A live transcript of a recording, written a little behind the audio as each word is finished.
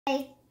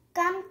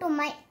Welcome to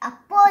my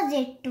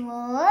opposite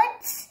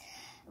words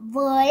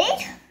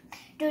world.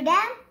 Today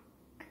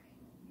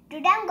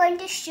I'm going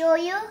to show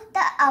you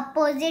the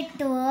opposite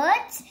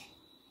words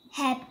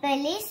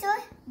happily. So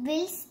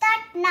we'll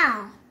start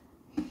now.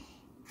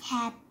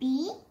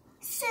 Happy,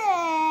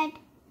 sad,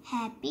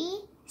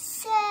 happy,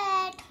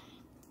 sad.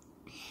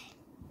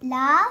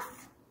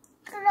 Laugh,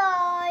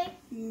 cry,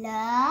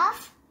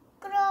 laugh,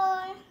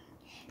 cry.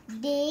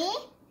 Day,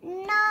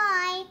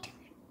 night,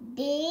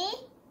 day,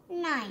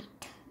 night.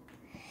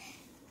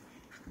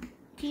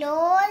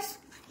 Close,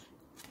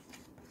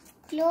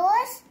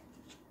 close,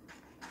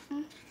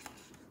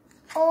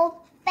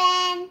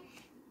 open,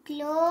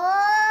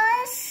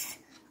 close,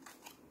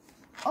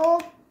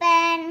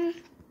 open.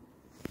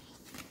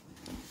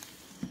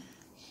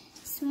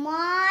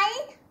 Small,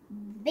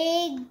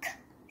 big,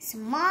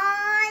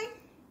 small,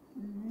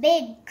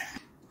 big.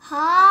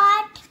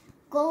 Hot,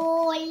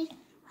 cold,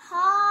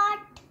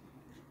 hot,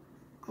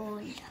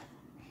 cold.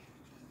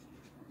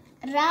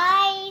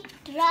 Right,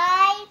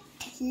 right,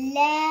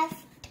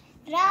 left,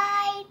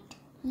 right,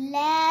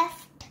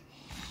 left.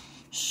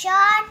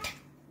 Short,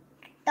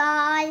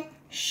 tall,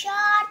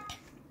 short,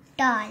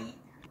 tall.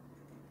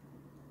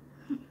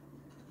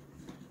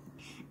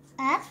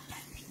 Up,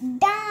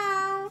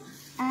 down,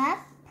 up,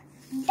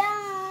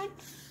 down,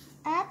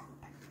 up,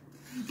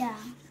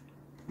 down.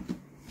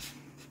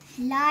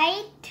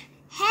 Light,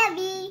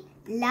 heavy,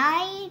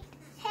 light,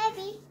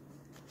 heavy.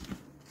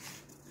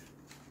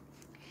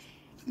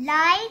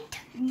 Light,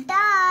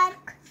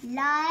 dark,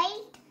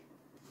 light,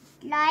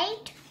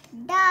 light,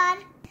 dark.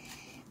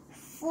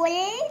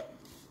 Full,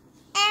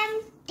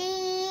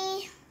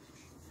 empty,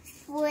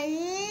 full,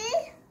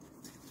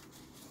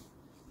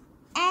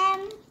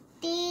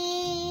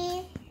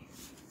 empty.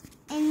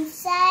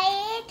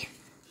 Inside,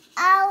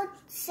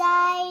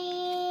 outside,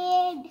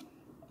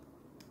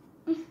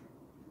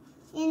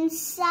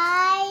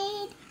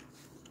 inside,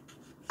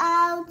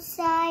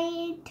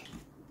 outside.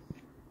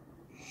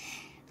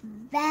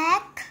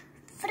 Back,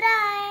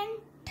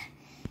 front,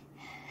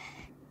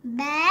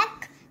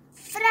 back,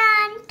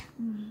 front,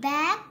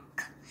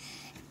 back.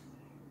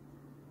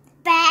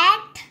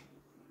 Fat,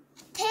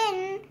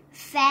 thin,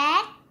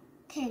 fat,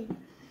 thin.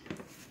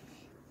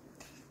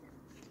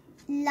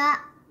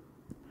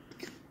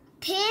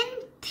 Thin,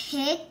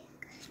 thick,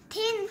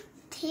 thin,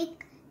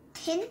 thick,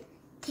 thin,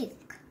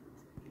 thick.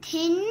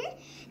 Thin,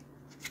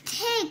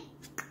 thick.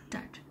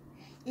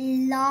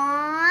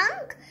 Long,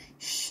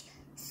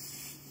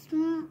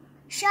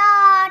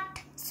 short,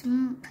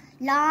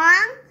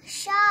 long,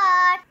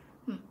 short.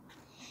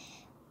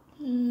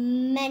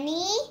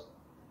 Many,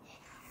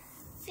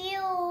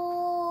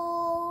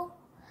 few.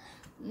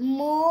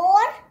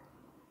 More,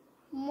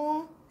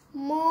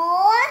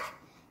 more,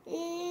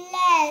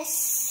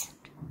 less.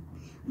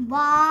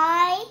 Wide,